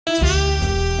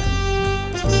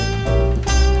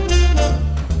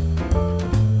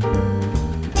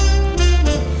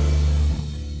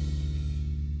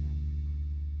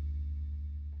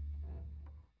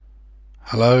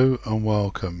Hello and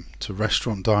welcome to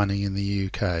Restaurant Dining in the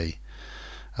UK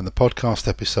and the podcast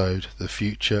episode The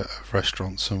Future of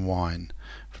Restaurants and Wine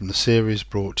from the series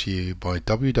brought to you by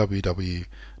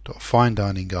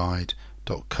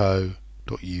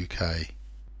www.finediningguide.co.uk.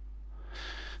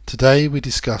 Today we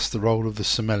discuss the role of the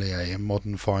sommelier in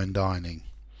modern fine dining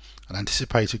and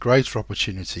anticipate a greater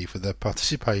opportunity for their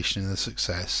participation in the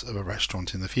success of a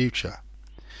restaurant in the future.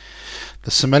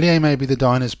 The sommelier may be the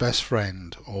diner's best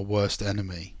friend or worst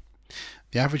enemy.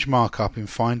 The average markup in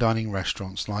fine dining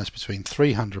restaurants lies between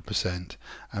 300%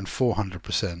 and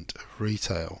 400% of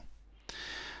retail.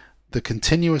 The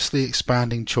continuously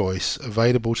expanding choice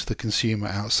available to the consumer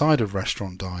outside of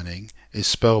restaurant dining is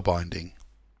spellbinding.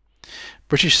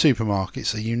 British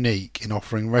supermarkets are unique in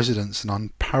offering residents an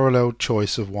unparalleled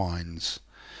choice of wines.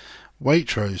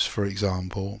 Waitrose, for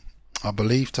example, are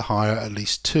believed to hire at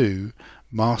least 2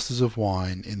 masters of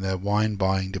wine in their wine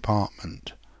buying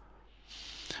department.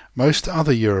 Most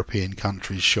other European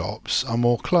countries' shops are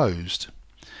more closed,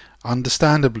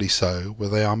 understandably so, where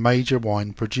they are major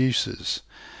wine producers,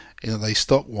 in that they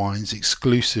stock wines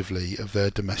exclusively of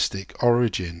their domestic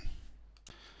origin.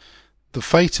 The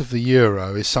fate of the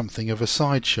euro is something of a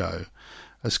sideshow,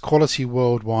 as quality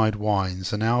worldwide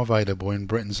wines are now available in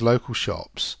Britain's local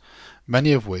shops,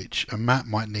 many of which a map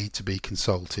might need to be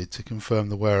consulted to confirm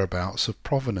the whereabouts of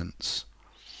provenance.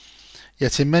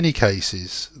 Yet in many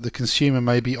cases the consumer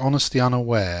may be honestly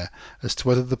unaware as to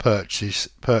whether the purchase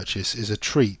is a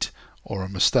treat or a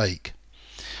mistake.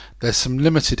 There's some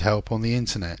limited help on the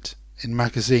internet, in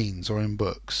magazines or in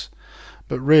books,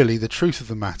 but really the truth of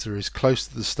the matter is close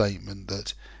to the statement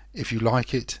that if you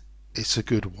like it, it's a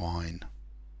good wine.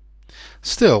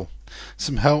 Still,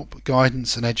 some help,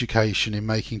 guidance and education in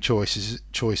making choices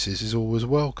is always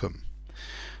welcome,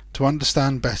 to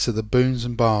understand better the boons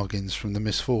and bargains from the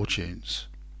misfortunes.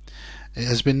 It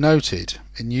has been noted,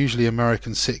 in usually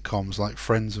American sitcoms like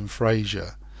Friends and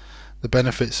Frasier, the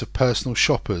benefits of personal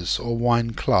shoppers or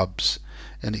wine clubs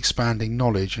in expanding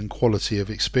knowledge and quality of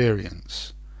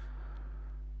experience.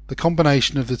 The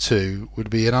combination of the two would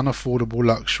be an unaffordable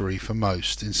luxury for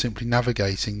most in simply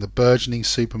navigating the burgeoning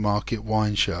supermarket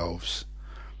wine shelves.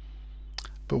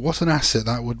 But what an asset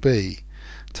that would be,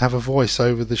 to have a voice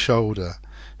over the shoulder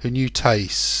who knew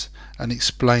tastes and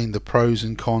explained the pros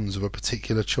and cons of a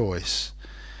particular choice.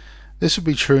 This would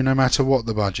be true no matter what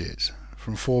the budget,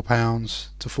 from £4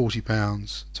 to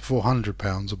 £40 to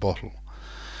 £400 a bottle.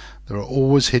 There are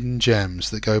always hidden gems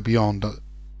that go beyond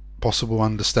possible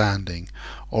understanding,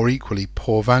 or equally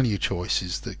poor value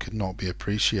choices that could not be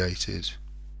appreciated.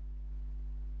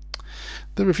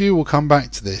 The review will come back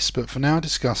to this, but for now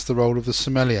discuss the role of the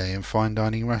sommelier in fine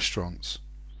dining restaurants.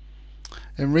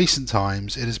 In recent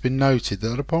times it has been noted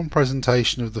that upon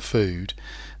presentation of the food,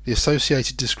 the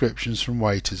associated descriptions from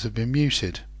waiters have been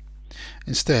muted.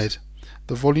 Instead,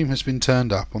 the volume has been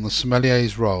turned up on the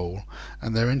sommelier's role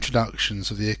and their introductions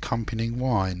of the accompanying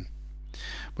wine.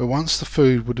 Where once the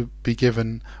food would be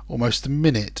given almost a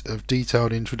minute of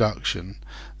detailed introduction,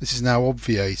 this is now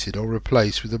obviated or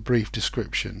replaced with a brief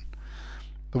description.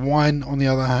 The wine, on the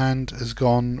other hand, has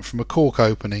gone from a cork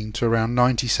opening to around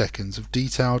 90 seconds of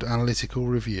detailed analytical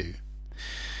review,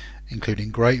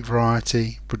 including grape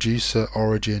variety, producer,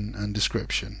 origin and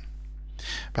description.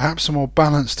 Perhaps a more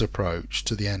balanced approach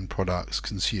to the end products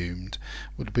consumed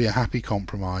would be a happy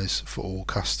compromise for all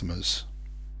customers.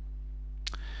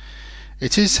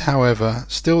 It is, however,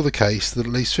 still the case that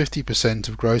at least 50%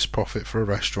 of gross profit for a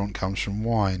restaurant comes from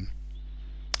wine.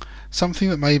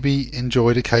 Something that may be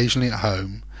enjoyed occasionally at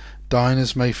home,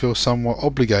 diners may feel somewhat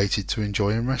obligated to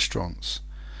enjoy in restaurants,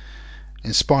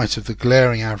 in spite of the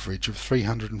glaring average of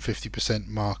 350%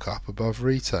 markup above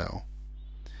retail.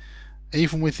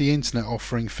 Even with the internet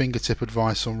offering fingertip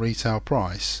advice on retail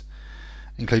price,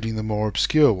 including the more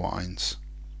obscure wines,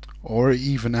 or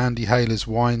even Andy Hayler's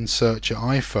Wine Searcher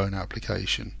iPhone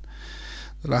application,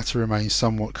 the latter remains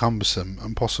somewhat cumbersome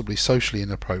and possibly socially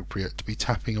inappropriate to be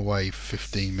tapping away for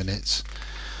 15 minutes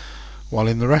while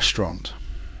in the restaurant.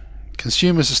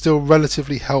 Consumers are still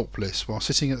relatively helpless while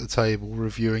sitting at the table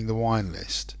reviewing the wine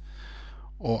list.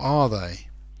 Or are they?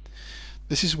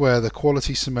 This is where the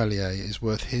quality sommelier is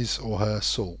worth his or her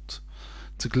salt,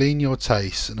 to glean your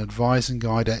tastes and advise and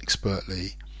guide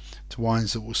expertly to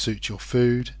wines that will suit your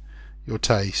food, your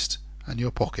taste and your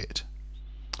pocket.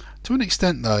 To an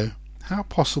extent though, how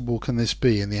possible can this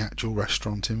be in the actual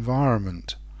restaurant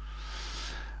environment?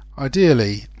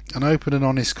 Ideally, an open and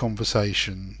honest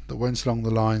conversation that went along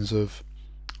the lines of,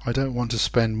 I don't want to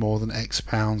spend more than X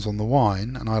pounds on the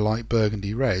wine and I like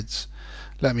Burgundy reds,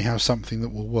 let me have something that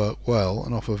will work well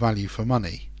and offer value for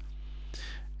money,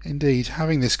 Indeed,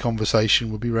 having this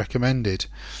conversation would be recommended.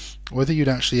 Whether you'd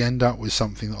actually end up with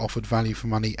something that offered value for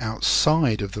money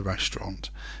outside of the restaurant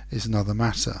is another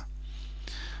matter.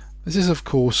 This is of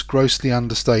course grossly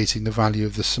understating the value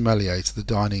of the sommelier to the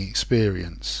dining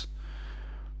experience.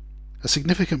 A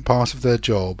significant part of their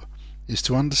job is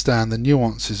to understand the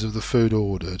nuances of the food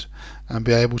ordered and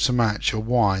be able to match a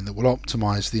wine that will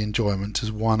optimise the enjoyment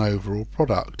as one overall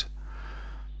product.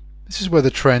 This is where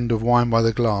the trend of wine by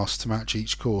the glass to match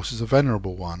each course is a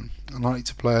venerable one and likely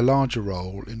to play a larger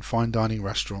role in fine dining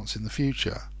restaurants in the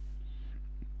future.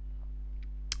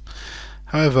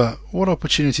 However, what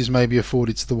opportunities may be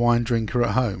afforded to the wine drinker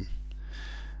at home?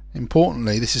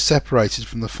 Importantly, this is separated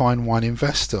from the fine wine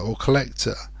investor or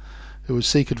collector who would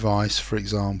seek advice, for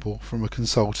example, from a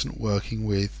consultant working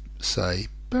with, say,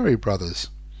 Berry Brothers.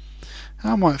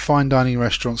 How might fine dining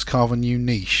restaurants carve a new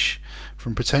niche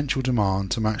from potential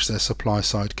demand to match their supply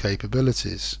side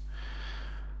capabilities?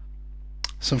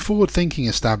 Some forward-thinking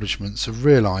establishments have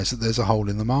realised that there's a hole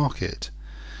in the market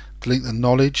to link the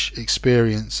knowledge,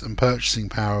 experience and purchasing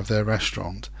power of their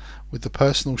restaurant with the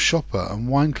personal shopper and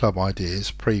wine club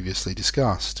ideas previously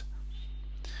discussed.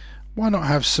 Why not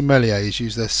have sommeliers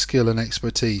use their skill and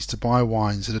expertise to buy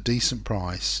wines at a decent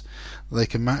price that they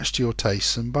can match to your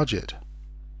tastes and budget?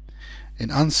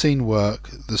 In unseen work,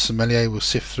 the sommelier will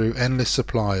sift through endless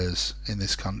suppliers in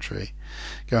this country,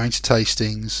 going to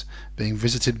tastings, being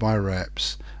visited by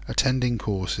reps, attending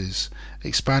courses,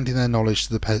 expanding their knowledge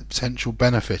to the potential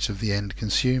benefit of the end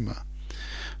consumer.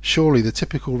 Surely the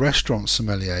typical restaurant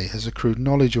sommelier has accrued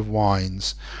knowledge of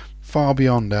wines far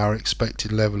beyond our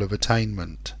expected level of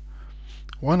attainment.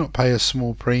 Why not pay a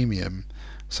small premium,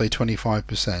 say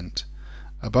 25%,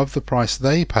 above the price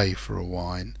they pay for a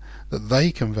wine that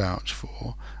they can vouch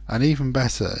for, and even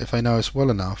better, if they know us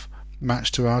well enough,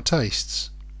 match to our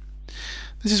tastes?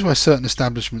 This is where certain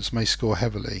establishments may score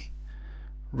heavily.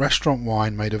 Restaurant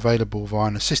wine made available via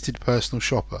an assisted personal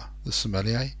shopper, the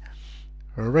sommelier,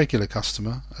 or a regular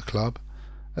customer, a club,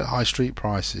 at high street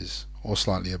prices, or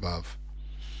slightly above.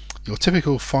 Your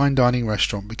typical fine dining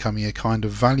restaurant becoming a kind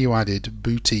of value-added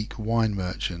boutique wine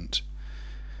merchant.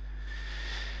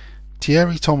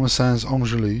 Thierry Thomasin's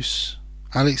Angelus,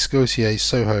 Alex Gautier's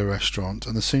Soho restaurant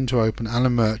and the soon-to-open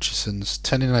Alan Murchison's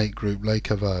 10 in 8 group Les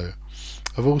Caveaux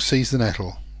have all seized the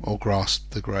nettle or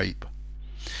grasped the grape.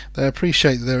 They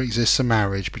appreciate that there exists a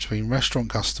marriage between restaurant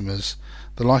customers,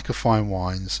 the like of fine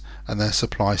wines, and their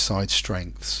supply-side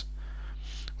strengths.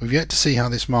 We've yet to see how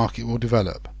this market will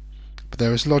develop, but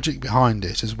there is logic behind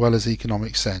it as well as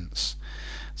economic sense,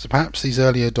 so perhaps these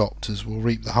early adopters will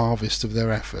reap the harvest of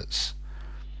their efforts.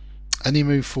 Any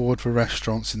move forward for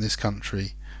restaurants in this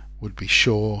country would be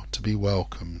sure to be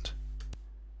welcomed.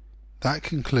 That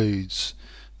concludes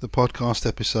the podcast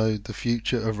episode The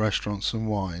Future of Restaurants and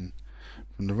Wine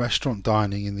from the Restaurant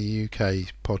Dining in the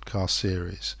UK podcast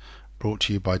series, brought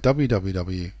to you by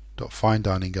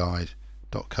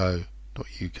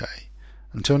www.finediningguide.co.uk.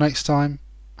 Until next time,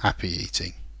 happy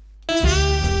eating.